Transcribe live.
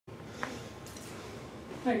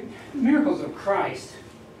Like, miracles of Christ.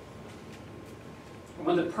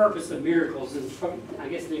 One of the purpose of miracles, and I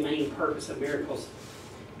guess the main purpose of miracles,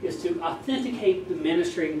 is to authenticate the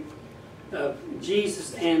ministry of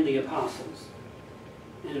Jesus and the apostles.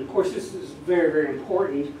 And of course this is very, very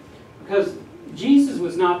important because Jesus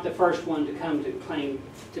was not the first one to come to claim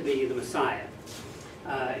to be the Messiah.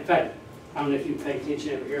 In fact, I don't know if you pay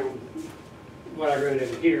attention over here on what I wrote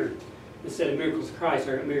over here. Instead of miracles of Christ,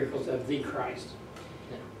 I wrote miracles of the Christ,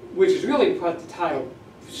 which is really what the title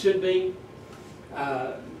should be.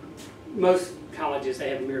 Most colleges, they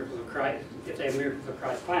have miracles of Christ. If they have miracles of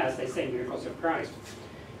Christ class, they say miracles of Christ.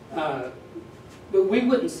 But we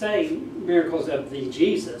wouldn't say miracles of the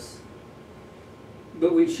Jesus,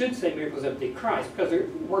 but we should say miracles of the Christ, because the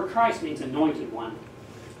word Christ means anointed one.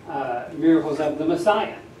 Miracles of the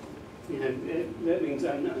Messiah, you know, that means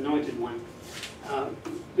anointed one.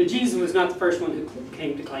 But Jesus was not the first one who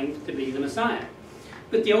came to claim to be the Messiah.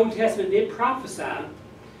 But the Old Testament did prophesy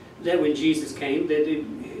that when Jesus came, that it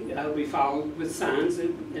would be followed with signs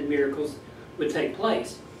and miracles would take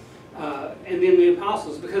place. And then the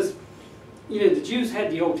apostles, because you know the Jews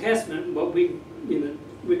had the Old Testament, what the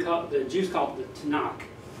Jews call it the Tanakh,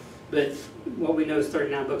 but what we know is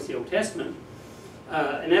 39 books of the Old Testament,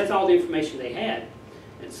 and that's all the information they had.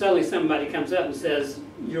 And suddenly somebody comes up and says,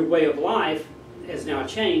 your way of life has now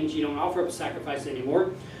changed. You don't offer up a sacrifice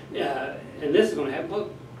anymore, and this is going to happen. Well,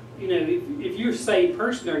 you know, if you're a saved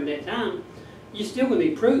person during that time, you still will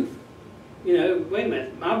need proof. You know, wait a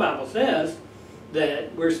minute, my Bible says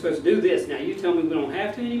that we're supposed to do this. Now you tell me we don't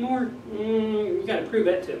have to anymore? You got to prove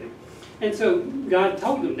that to me. And so God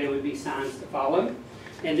told them there would be signs to follow.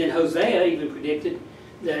 And then Hosea even predicted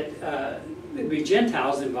that there'd be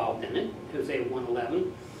Gentiles involved in it, Hosea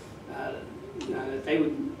 1:11. They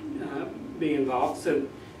would be involved. So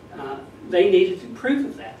they needed proof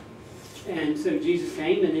of that. And so Jesus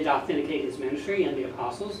came and it authenticated his ministry and the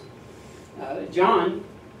apostles. John's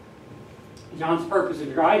purpose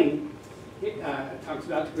in writing talks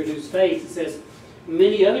about to produce faith. It says,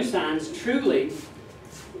 many other signs truly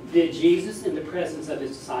did Jesus in the presence of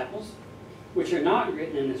his disciples, which are not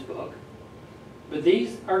written in this book, but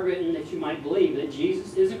these are written that you might believe that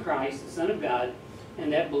Jesus is a Christ, the Son of God,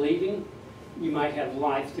 and that believing you might have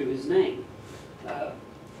life through his name.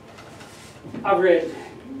 I've read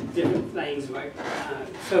different things, like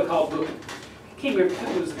so-called book. I can't remember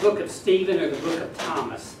if it was the book of Stephen or the book of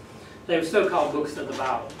Thomas. They were so-called books of the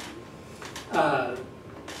Bible.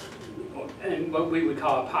 And what we would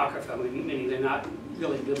call apocrypha, meaning they're not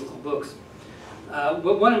really biblical books.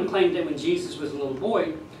 But one of them claimed that when Jesus was a little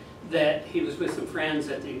boy, that he was with some friends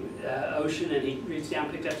at the ocean, and he reached down,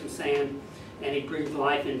 picked up some sand, and he breathed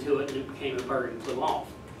life into it, and it became a bird and flew off.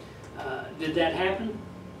 Did that happen?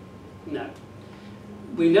 No.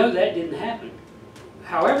 We know that didn't happen.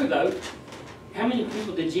 However, though, how many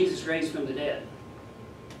people did Jesus raise from the dead?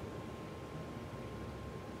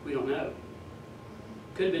 We don't know.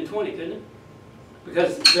 Could have been 20, couldn't it?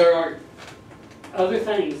 Because there are other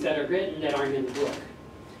things that are written that aren't in the book.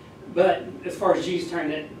 But as far as Jesus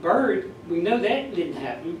turning that bird, we know that didn't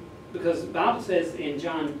happen because the Bible says in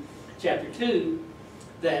John chapter 2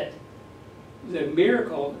 that the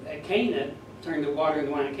miracle at Cana, turning the water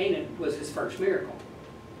into wine at Cana, was his first miracle.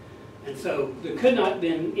 And so there could not have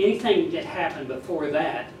been anything that happened before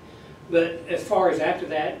that. But as far as after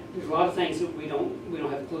that, there's a lot of things that we don't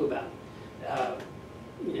have a clue about.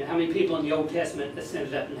 You know, how many people in the Old Testament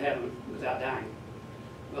ascended up in heaven without dying?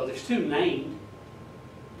 Well, there's 2 named.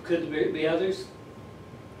 Could there be others?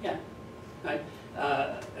 Yeah. Right.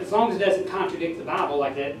 As long as it doesn't contradict the Bible,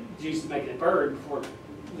 like that Jesus making a bird before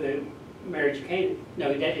the marriage of Cana. No,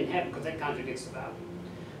 that didn't happen because that contradicts the Bible.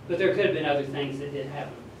 But there could have been other things that did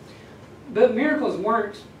happen. But miracles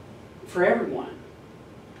weren't for everyone.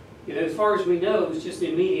 You know, as far as we know, it was just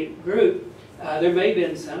the immediate group. There may have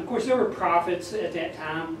been some. Of course, there were prophets at that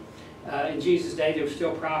time. In Jesus' day, there were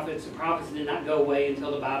still prophets. The prophets did not go away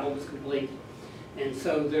until the Bible was complete. And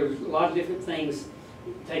so there was a lot of different things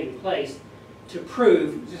taking place to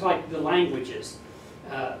prove, just like the languages.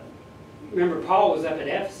 Remember, Paul was up at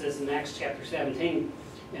Ephesus in Acts chapter 17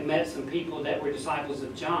 and met some people that were disciples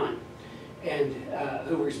of John and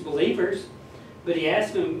who were believers. But he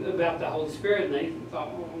asked them about the Holy Spirit, and they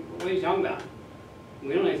thought, well, what are you talking about?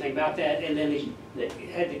 We don't know anything about that. And then he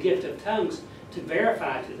had the gift of tongues to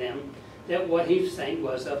verify to them that what he was saying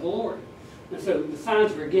was of the Lord. And so the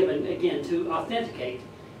signs were given, again, to authenticate.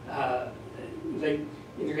 In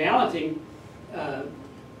reality,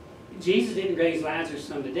 Jesus didn't raise Lazarus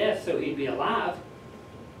from the death so he'd be alive,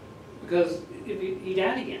 because he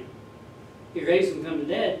died again. He raised him from the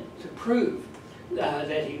dead to prove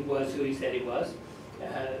that he was who he said he was.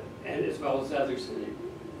 and as well as others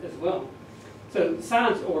as well. So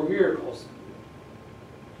signs or miracles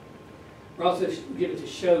were also given to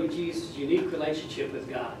show Jesus' unique relationship with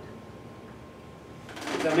God.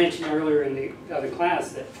 As I mentioned earlier in the other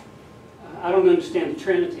class, that I don't understand the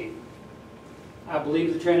Trinity. I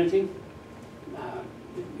believe the Trinity.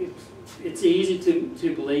 It's easy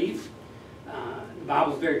to believe. The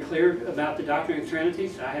Bible is very clear about the doctrine of the Trinity,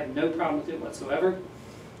 so I have no problem with it whatsoever.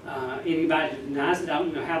 Anybody who denies it, I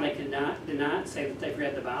don't know how they can deny it, say that they've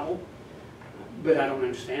read the Bible, but I don't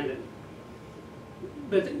understand it.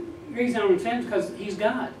 But the reason I don't understand it is because He's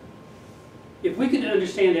God. If we could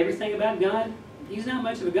understand everything about God, He's not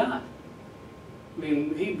much of a God. I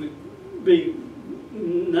mean, He would be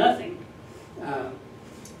nothing.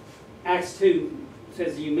 Acts 2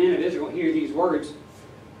 says, "You men of Israel, hear these words,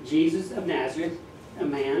 Jesus of Nazareth, a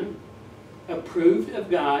man approved of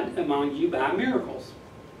God among you by miracles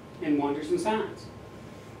and wonders and signs,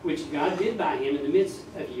 which God did by Him in the midst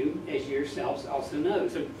of you, as yourselves also know."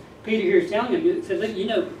 So Peter here is telling him, he said, "Look, you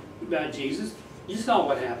know about Jesus. You saw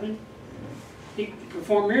what happened. He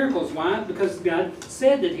performed miracles. Why? Because God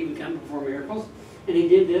said that He would come perform miracles, and He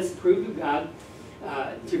did this, proved of God,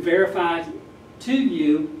 to verify to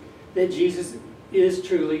you that Jesus is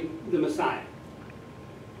truly the Messiah."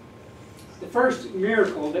 The first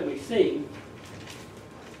miracle that we see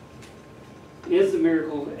is the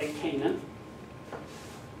miracle at Cana.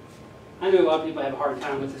 I know a lot of people have a hard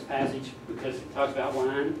time with this passage because it talks about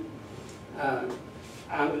wine.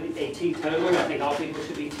 I'm a teetotaler. I think all people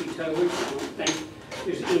should be teetotalers. I don't think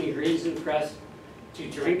there's any reason for us to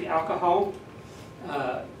drink alcohol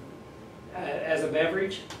as a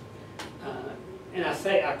beverage. And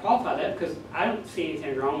I qualify that because I don't see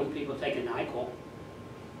anything wrong with people taking NyQuil.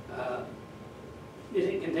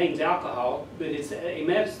 It contains alcohol, but it's a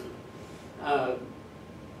medicine.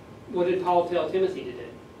 What did Paul tell Timothy to do?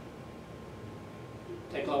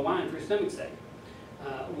 Take a little wine for your stomach's sake.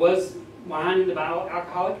 Was wine in the Bible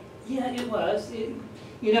alcoholic? Yeah, it was.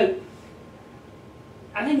 You know,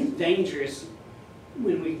 I think it's dangerous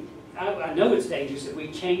when I know it's dangerous if we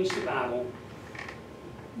change the Bible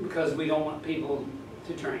because we don't want people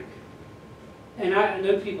to drink. And I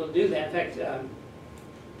know people do that. In fact,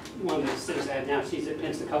 one of the students I have now, she's at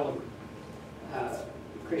Pensacola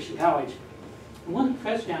Christian College. And one of the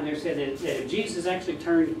professors down there said that if Jesus actually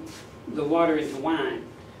turned the water into wine,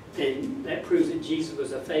 then that proves that Jesus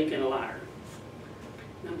was a fake and a liar.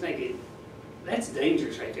 And I'm thinking, that's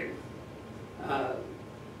dangerous right there.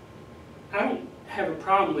 I don't have a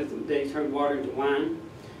problem with that He turned water into wine.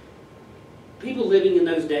 People living in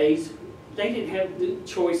those days, they didn't have the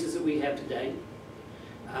choices that we have today.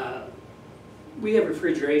 We have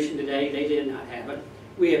refrigeration today, they did not have it.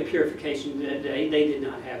 We have purification today, they did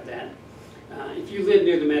not have that. If you live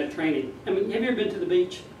near the Mediterranean, I mean, have you ever been to the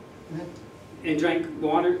beach and drank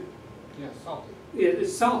water? Yeah, salty.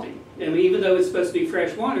 It's salty. I mean, even though it's supposed to be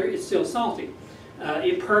fresh water, it's still salty.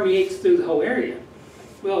 It permeates through the whole area.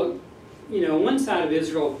 Well, you know, one side of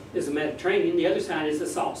Israel is the Mediterranean, the other side is the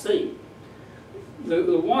Salt Sea.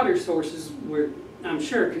 The water sources were, I'm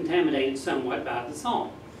sure, contaminated somewhat by the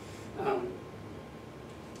salt.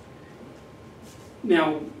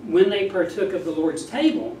 Now, when they partook of the Lord's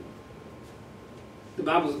table, the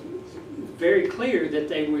Bible is very clear that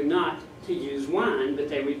they were not to use wine, but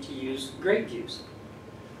they were to use grape juice.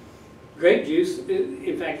 Grape juice,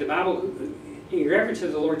 in fact, the Bible, in reference to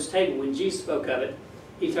the Lord's table, when Jesus spoke of it,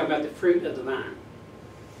 He talked about the fruit of the vine.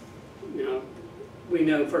 You know, we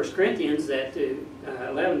know in 1 Corinthians that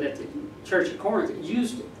 11 that the church of Corinth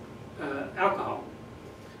used alcohol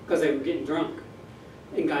because they were getting drunk,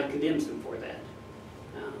 and God condemns them for that.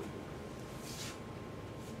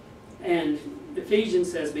 And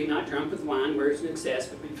Ephesians says, "Be not drunk with wine, where it's in excess,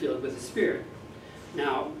 but be filled with the Spirit."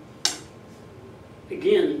 Now,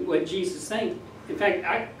 again, what Jesus is saying, in fact,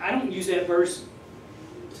 I don't use that verse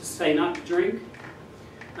to say not to drink.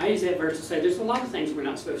 I use that verse to say there's a lot of things we're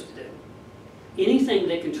not supposed to do. Anything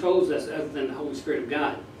that controls us other than the Holy Spirit of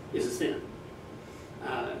God is a sin.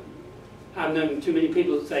 I've known too many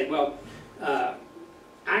people that say, well,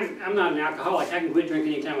 I'm not an alcoholic. I can quit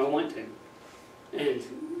drinking anytime I want to. And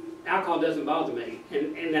alcohol doesn't bother me.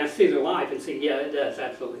 And I see their life and see, yeah, it does,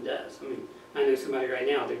 absolutely does. I mean, I know somebody right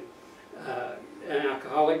now that's an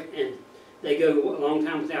alcoholic, and they go a long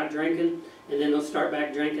time without drinking, and then they'll start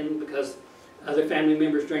back drinking because other family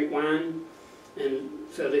members drink wine, and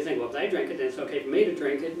so they think, well, if they drink it, then it's okay for me to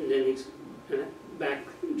drink it, and then he's back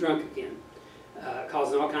drunk again,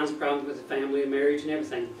 causing all kinds of problems with the family and marriage and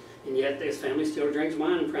everything. And yet this family still drinks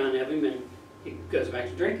wine in front of him, and he goes back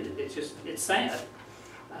to drinking it. It's just, it's sad.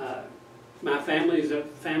 My family is a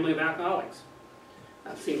family of alcoholics.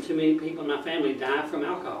 I've seen too many people in my family die from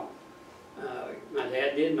alcohol. My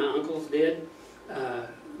dad did, my uncles did. I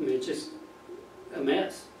mean, it's just a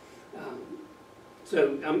mess.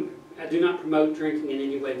 So I do not promote drinking in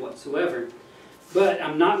any way whatsoever. But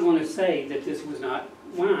I'm not going to say that this was not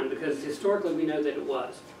wine, because historically we know that it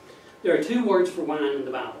was. There are two words for wine in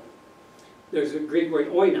the Bible. There's a Greek word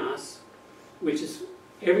oinos, which is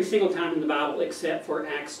every single time in the Bible except for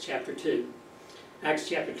Acts chapter 2. Acts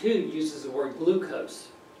chapter 2 uses the word glucose.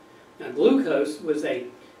 Now glucose was a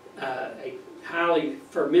highly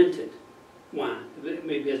fermented wine,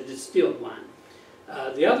 maybe a distilled wine.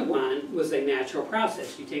 The other wine was a natural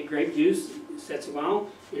process. You take grape juice, it sets a while,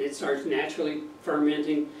 and it starts naturally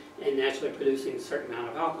fermenting and naturally producing a certain amount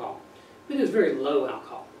of alcohol. But it was very low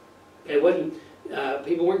alcohol. It wasn't,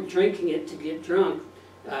 people weren't drinking it to get drunk.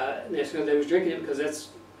 Necessarily, they was drinking it because that's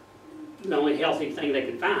the only healthy thing they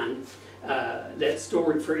could find that's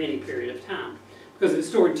stored for any period of time. Because if it's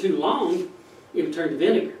stored too long, it would turn to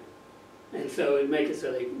vinegar. And so it would make it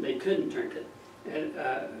so they couldn't drink it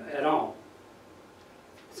at all.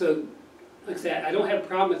 So, like I said, I don't have a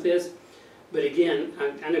problem with this, but again,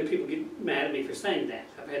 I know people get mad at me for saying that.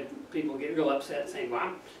 I've had people get real upset saying,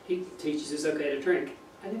 well, he teaches it's okay to drink.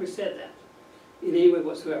 I never said that in any way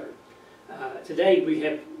whatsoever. Today we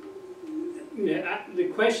have, the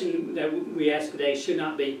question that we ask today should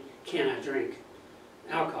not be, can I drink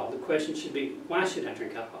alcohol? The question should be, why should I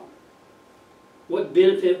drink alcohol? What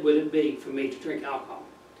benefit would it be for me to drink alcohol?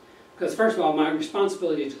 Because first of all, my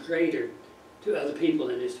responsibility is greater to other people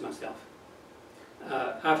than it is to myself.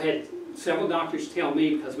 I've had several doctors tell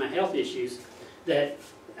me, because of my health issues, that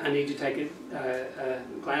I need to take a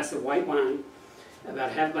glass of white wine,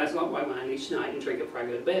 about half a glass of white wine each night, and drink it before I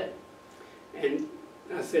go to bed. And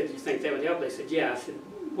I said, do you think that would help? They said, yeah. I said,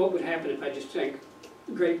 what would happen if I just drank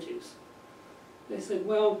grape juice? They said,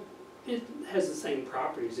 well, it has the same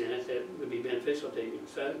properties in it that would be beneficial to you.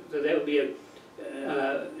 So that would be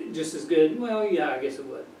just as good. Well, yeah, I guess it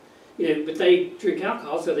would. But they drink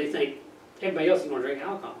alcohol, so they think everybody else is going to drink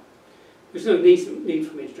alcohol. There's no need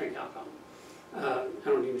for me to drink alcohol. I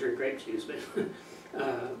don't even drink grape juice, but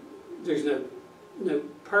there's no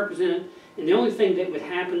purpose in it. And the only thing that would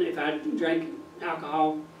happen if I drank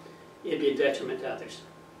alcohol, it'd be a detriment to others.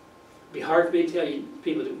 It'd be hard for me to tell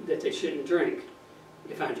people that they shouldn't drink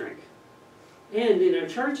if I drink. And in our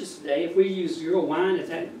churches today, if we use real wine at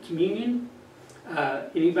that communion,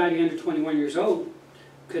 anybody under 21 years old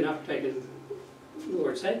could not partake of the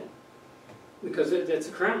Lord's table, because that's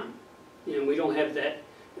a crime. We don't have that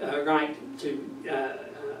right to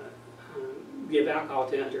give alcohol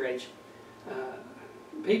to underage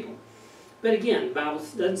people. But again, the Bible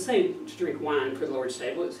doesn't say to drink wine for the Lord's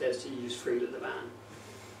table. It says to use fruit of the vine.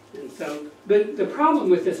 And so, but the problem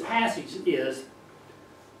with this passage is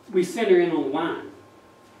we center in on the wine,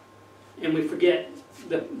 and we forget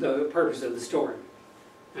the purpose of the story.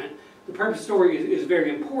 Right? The purpose of the story is very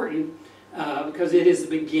important because it is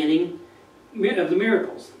the beginning of the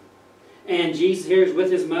miracles. And Jesus here is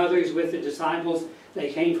with his mother, he's with the disciples.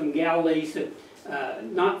 They came from Galilee, so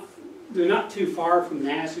they're not too far from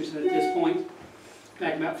Nazareth at this point. In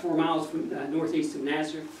fact, about 4 miles from northeast of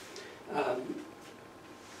Nazareth.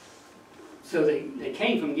 So they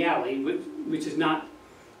came from Galilee, which is not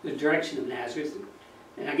the direction of Nazareth.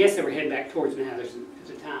 And I guess they were heading back towards Nazareth at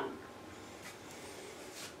the time.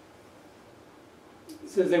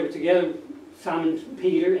 So they were together, Simon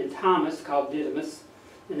Peter and Thomas, called Didymus,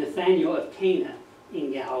 and Nathanael of Cana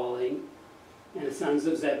in Galilee, and the sons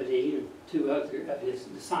of Zebedee, and 2 other of his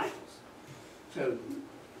disciples. So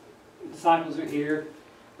the disciples are here.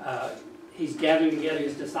 He's gathering together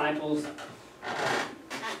his disciples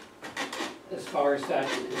as far as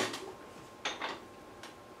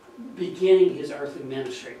beginning his earthly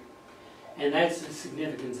ministry. And that's the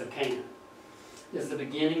significance of Cana. It's the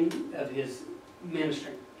beginning of his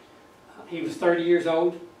ministry. He was 30 years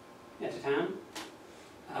old at the time.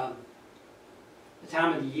 The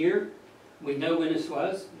time of the year, we know when this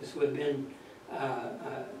was. This would have been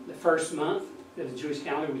the first month of the Jewish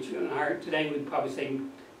calendar, which today we'd probably say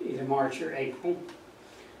either March or April.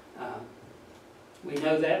 We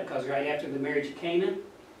know that because right after the marriage of Cana,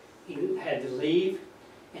 he had to leave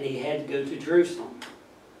and he had to go to Jerusalem.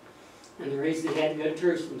 And the reason he had to go to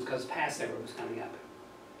Jerusalem is because Passover was coming up,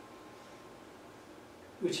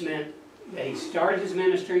 which meant that he started his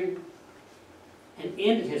ministry and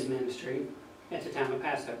ended his ministry at the time of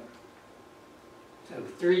Passover. So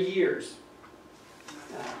 3 years.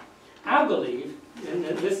 I believe, and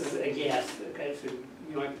this is a guess, okay, so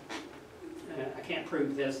I can't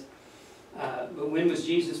prove this, but when was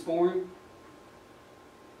Jesus born?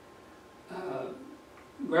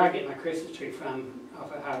 where I get my Christmas tree from,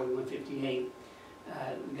 off of Highway 158,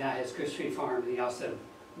 the guy has a Christmas tree farm, and he also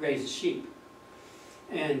raises sheep.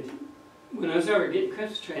 And when I was over getting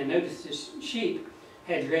Christmas tree, I noticed this sheep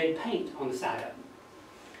had red paint on the side of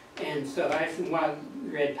them. And so I asked him why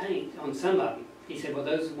red paint on some of them. He said, well,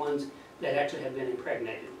 those are the ones that actually have been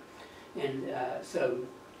impregnated. And so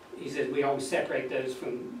he said, we always separate those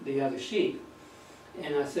from the other sheep.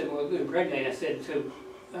 And I said, well, impregnate. I said, so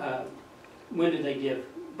when do they give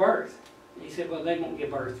birth? And he said, well, they won't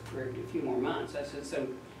give birth for a few more months. I said, so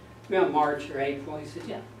around March or April? He said,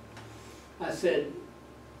 yeah. I said,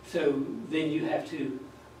 so then you have to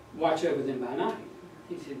watch over them by night.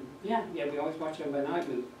 He said, yeah, we always watch over by night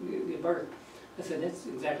when we give birth. I said, that's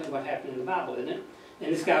exactly what happened in the Bible, isn't it?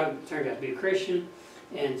 And this guy turned out to be a Christian,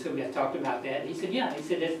 and so we got talked about that. And he said, yeah, he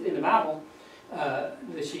said, that's in the Bible,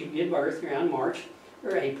 the sheep give birth around March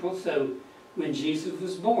or April, so when Jesus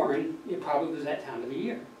was born, it probably was that time of the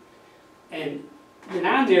year. And then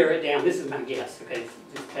I narrow it down, this is my guess, okay,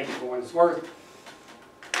 just take it for what it's worth.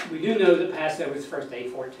 We do know that Passover is first day,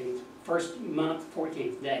 14th, first month,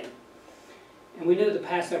 14th day. And we know the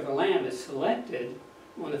Passover lamb is selected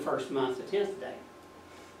on the first month, the 10th day.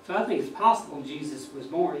 So I think it's possible Jesus was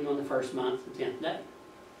born on the first month, the 10th day,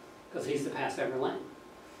 because he's the Passover lamb.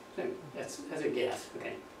 So that's a guess,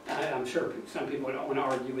 okay. I'm sure some people don't want to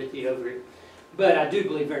argue with you over it. But I do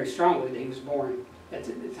believe very strongly that he was born at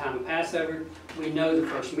the time of Passover. We know the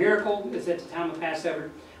first miracle is at the time of Passover.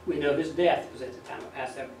 We know his death was at the time of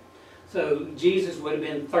Passover. So Jesus would have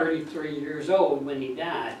been 33 years old when he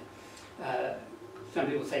died. Some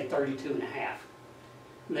people say 32 and a half.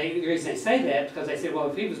 And the reason they say that is because they say, well,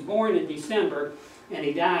 if he was born in December and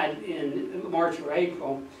he died in March or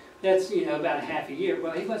April, that's, about a half a year.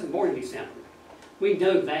 Well, he wasn't born in December. We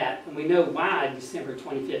know that, and we know why December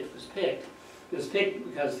 25th was picked. It was picked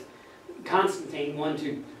because Constantine wanted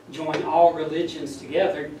to join all religions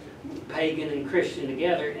together, pagan and Christian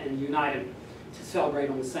together, and unite them to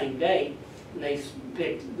celebrate on the same day. And they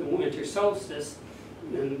picked the winter solstice,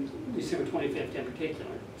 and December 25th in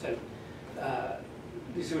particular. So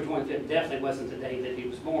December 25th definitely wasn't the day that he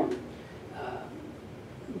was born.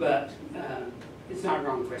 But it's not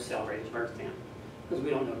wrong for us to celebrate his birth then, because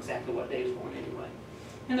we don't know exactly what day he was born anyway.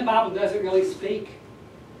 And the Bible doesn't really speak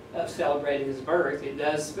of celebrating his birth. It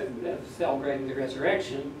does speak of celebrating the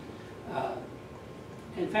resurrection.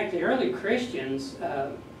 In fact, the early Christians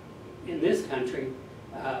in this country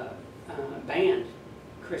banned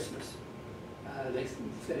Christmas. They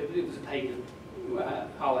said it was a pagan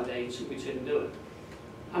holiday, we shouldn't do it.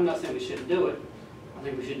 I'm not saying we shouldn't do it. I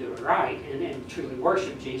think we should do it right and truly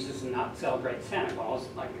worship Jesus and not celebrate Santa Claus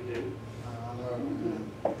like we do.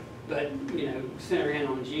 But, center in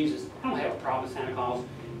on Jesus. I don't have a problem with Santa Claus.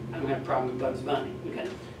 I don't have a problem with Bugs Bunny. Okay?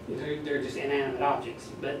 They're just inanimate objects.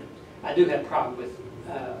 But I do have a problem with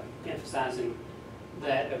emphasizing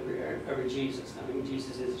that over Jesus. I mean,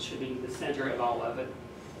 Jesus should be the center of all of it.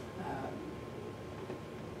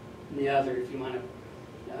 And the other, if you want to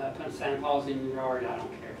put Santa Claus in your yard, I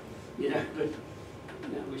don't care. But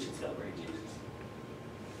we should celebrate Jesus.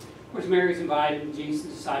 Of course, Mary's invited,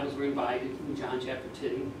 Jesus' disciples were invited in John chapter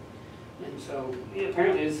 2. And so,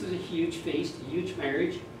 apparently this was a huge feast, a huge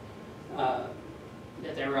marriage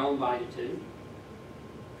that they were all invited to.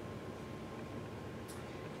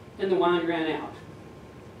 And the wine ran out.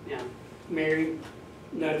 Now, Mary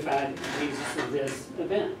notified Jesus of this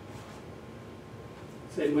event.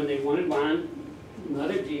 Said when they wanted wine, the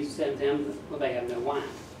mother of Jesus said to them, well, they have no wine.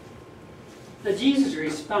 Now, Jesus'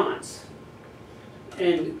 response,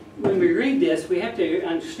 and when we read this, we have to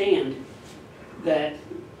understand that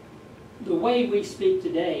the way we speak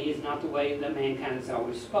today is not the way that mankind has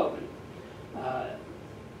always spoken.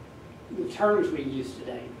 The terms we use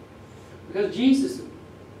today. Because Jesus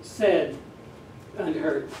said unto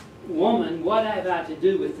her, woman, what have I to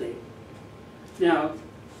do with thee? Now,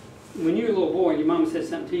 when you're a little boy and your mama said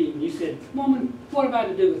something to you and you said, woman, what have I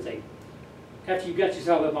to do with thee? After you got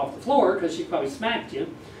yourself up off the floor, because she probably smacked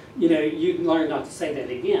you, you can learn not to say that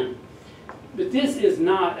again. But this is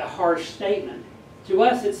not a harsh statement. To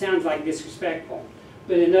us, it sounds like disrespectful.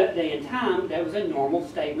 But in that day and time, that was a normal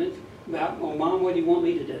statement about, well, Mom, what do you want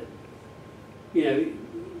me to do?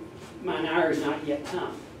 Mine hour is not yet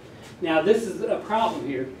come. Now, this is a problem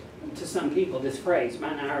here to some people, this phrase,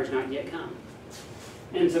 mine hour is not yet come.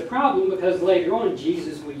 And it's a problem because later on,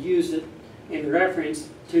 Jesus will use it in reference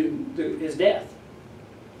to his death.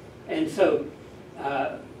 And so,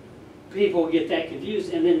 people get that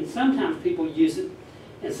confused. And then sometimes people use it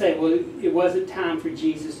and say, well, it wasn't time for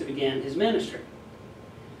Jesus to begin his ministry.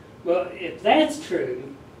 Well, if that's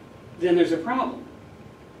true, then there's a problem.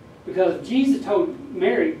 Because if Jesus told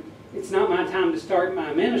Mary, it's not my time to start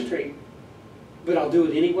my ministry, but I'll do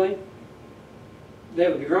it anyway, that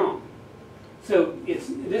would be wrong. So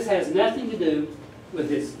this has nothing to do with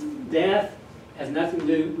his death, has nothing to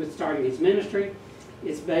do with starting his ministry.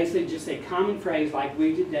 It's basically just a common phrase like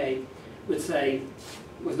we today would say,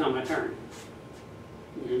 was not my turn.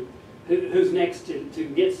 Who's next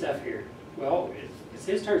to get stuff here? Well, it's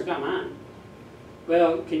his turn, it's not mine.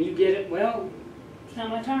 Well, can you get it? Well, it's not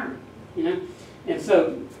my turn. And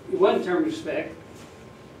so it wasn't term of respect.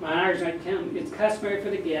 My Irish like come, it's customary for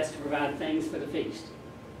the guest to provide things for the feast.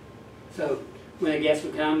 So when a guest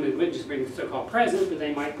would come, they wouldn't just bring the so-called present, but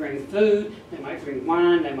they might bring food, they might bring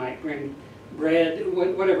wine, they might bring bread,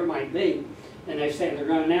 whatever it might be. And they say they're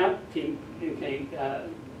running out. Okay,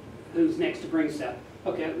 who's next to bring stuff?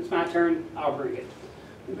 Okay, it's my turn. I'll bring it.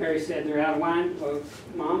 And Mary said they're out of wine. Well,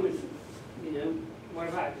 Mom, what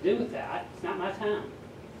do I have to do with that? It's not my time.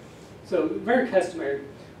 So very customary.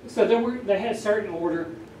 So they had a certain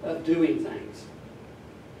order of doing things.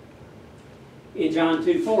 In John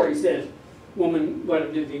 2:4, he says, "Woman,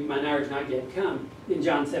 what do mine hour is not yet come?" In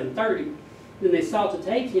John 7:30, then they sought to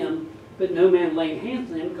take him, but no man laid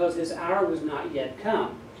hands on him because his hour was not yet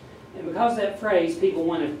come. And because of that phrase, people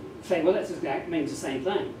want to say, well, that means the same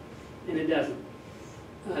thing. And it doesn't.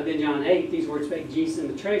 Then John 8, these words spake Jesus in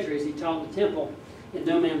the treasury as he taught the temple, and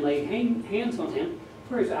no man laid hands on him,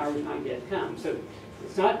 for his hour was not yet come. So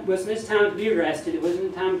wasn't his time to be arrested, it wasn't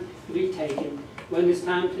his time to be taken, it wasn't his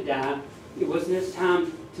time to die, it wasn't his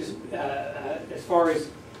time to, as far as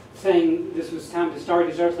saying this was time to start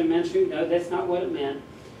his earthly ministry. No, that's not what it meant.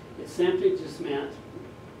 It simply just meant,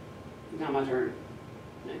 not my turn.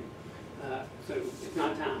 So it's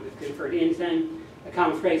not time. It could refer to anything, a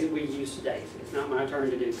common phrase that we use today. So it's not my turn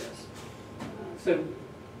to do this. So,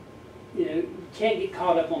 you can't get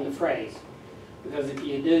caught up on the phrase, because if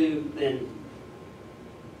you do, then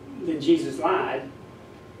Jesus lied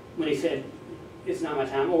when he said, it's not my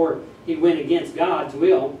time, or he went against God's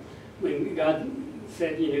will when God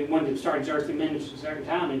said, wanted him to start his earthly ministry at a certain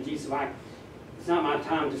time, and Jesus was like, it's not my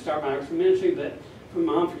time to start my earthly ministry, but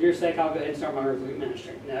for your sake, I'll go ahead and start my earthly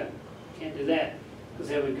ministry. No, can't do that, because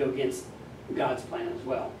that would go against God's plan as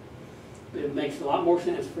well. But it makes a lot more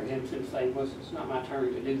sense for him to say, well, it's not my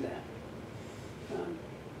turn to do that.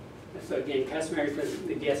 So again, customary for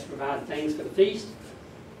the guests to provide things for the feast,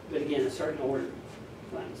 but again, a certain order.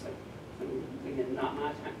 So again, not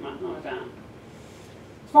my time.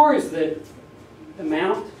 As far as the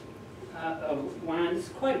amount of wine, this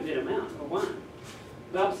is quite a bit amount of wine.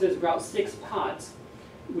 The Bible says brought 6 pots,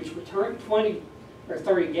 which were 20 or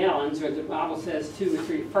 30 gallons, or the Bible says 2 or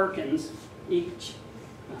 3 firkins each.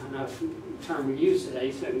 Not a term we use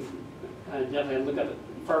today, so definitely look up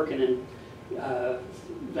a firkin, and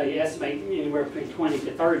they estimate anywhere between 20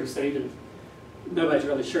 to 30, so even nobody's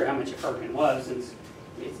really sure how much a firkin was, and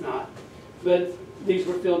it's not. But these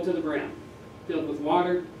were filled to the brim, filled with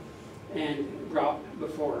water, and brought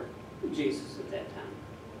before Jesus at that time.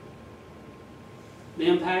 The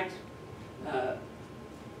impact,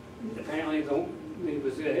 apparently it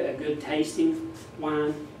was a good tasting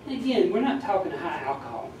wine. And again, we're not talking high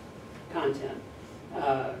alcohol content.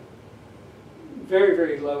 Very,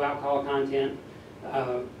 very low alcohol content.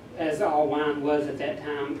 As all wine was at that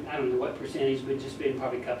time, I don't know what percentage, but just being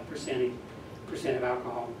probably a couple percent of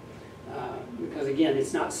alcohol. Because again,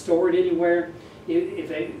 it's not stored anywhere. If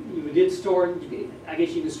you did store it, I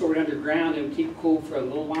guess you can store it underground and keep it cool for a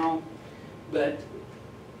little while, but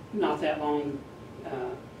not that long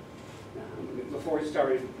before it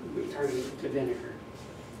started turning to vinegar.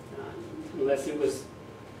 Unless it was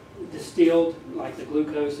distilled, like the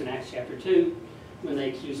glucose in Acts chapter 2, when they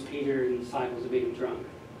accused Peter and the disciples of being drunk.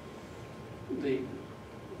 The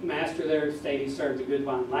master there stated he served the good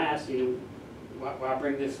wine last. Why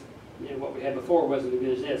bring this? What we had before wasn't as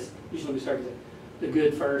good as this. Usually we serve the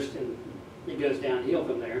good first, and it goes downhill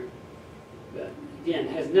from there. But again,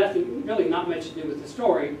 it has nothing, really not much to do with the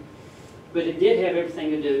story, but it did have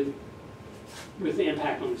everything to do with the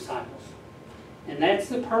impact on the disciples. And that's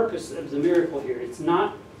the purpose of the miracle here. It's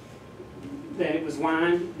not that it was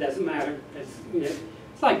wine, doesn't matter. It's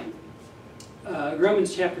like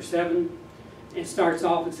Romans chapter 7. It starts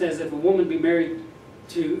off, it says, if a woman be married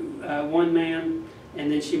to one man and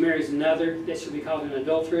then she marries another, that should be called an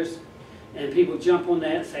adulteress. And people jump on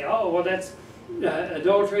that and say, oh, well, that's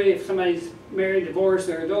adultery. If somebody's married, divorced,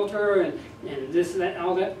 they're adulterer, and this and that, and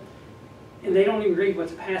all that. And they don't even read what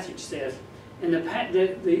the passage says. And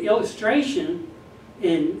the illustration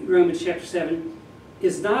in Romans chapter 7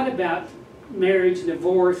 is not about marriage,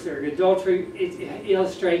 divorce, or adultery. It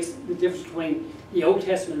illustrates the difference between the Old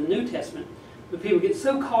Testament and the New Testament. But people get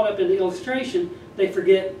so caught up in the illustration, they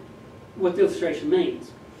forget what the illustration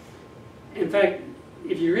means. In fact,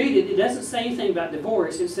 if you read it, it doesn't say anything about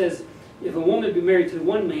divorce. It says if a woman be married to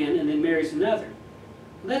one man and then marries another.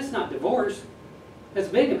 Well, that's not divorce. That's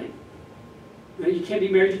bigamy. You can't be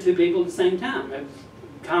married to two people at the same time. That's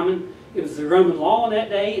common. It was the Roman law in that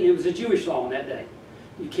day, and it was the Jewish law in that day.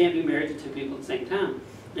 You can't be married to two people at the same time.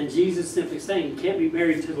 And Jesus is simply saying you can't be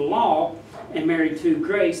married to the law and married to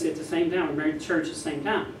grace at the same time, or married to church at the same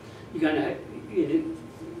time. You're going to,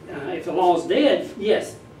 if the law is dead,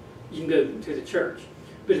 yes, you can go to the church.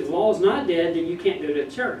 But if the law is not dead, then you can't go to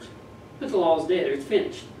the church. But the law is dead, or it's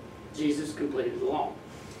finished. Jesus completed the law.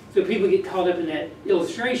 So people get caught up in that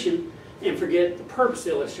illustration and forget the purpose of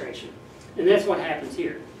the illustration. And that's what happens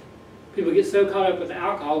here. People get so caught up with the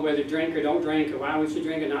alcohol, whether drink or don't drink, or why we should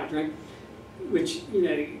drink or not drink, which,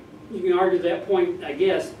 you can argue that point, I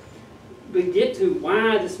guess, but get to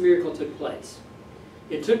why this miracle took place.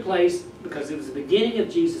 It took place because it was the beginning of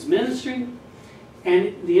Jesus' ministry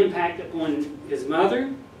and the impact upon his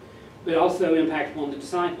mother, but also impact upon the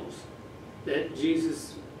disciples. That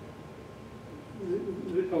Jesus,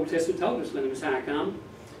 the Old Testament told us when the Messiah comes,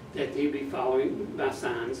 that he'd be following by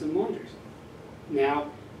signs and wonders. Now,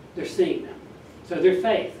 they're seeing them. So their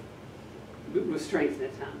faith was strengthened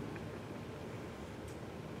at that time.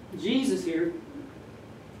 Jesus here,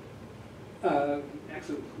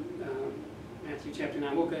 Matthew chapter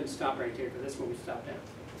 9, we'll go ahead and stop right there because that's where we stopped at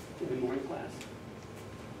in the morning class.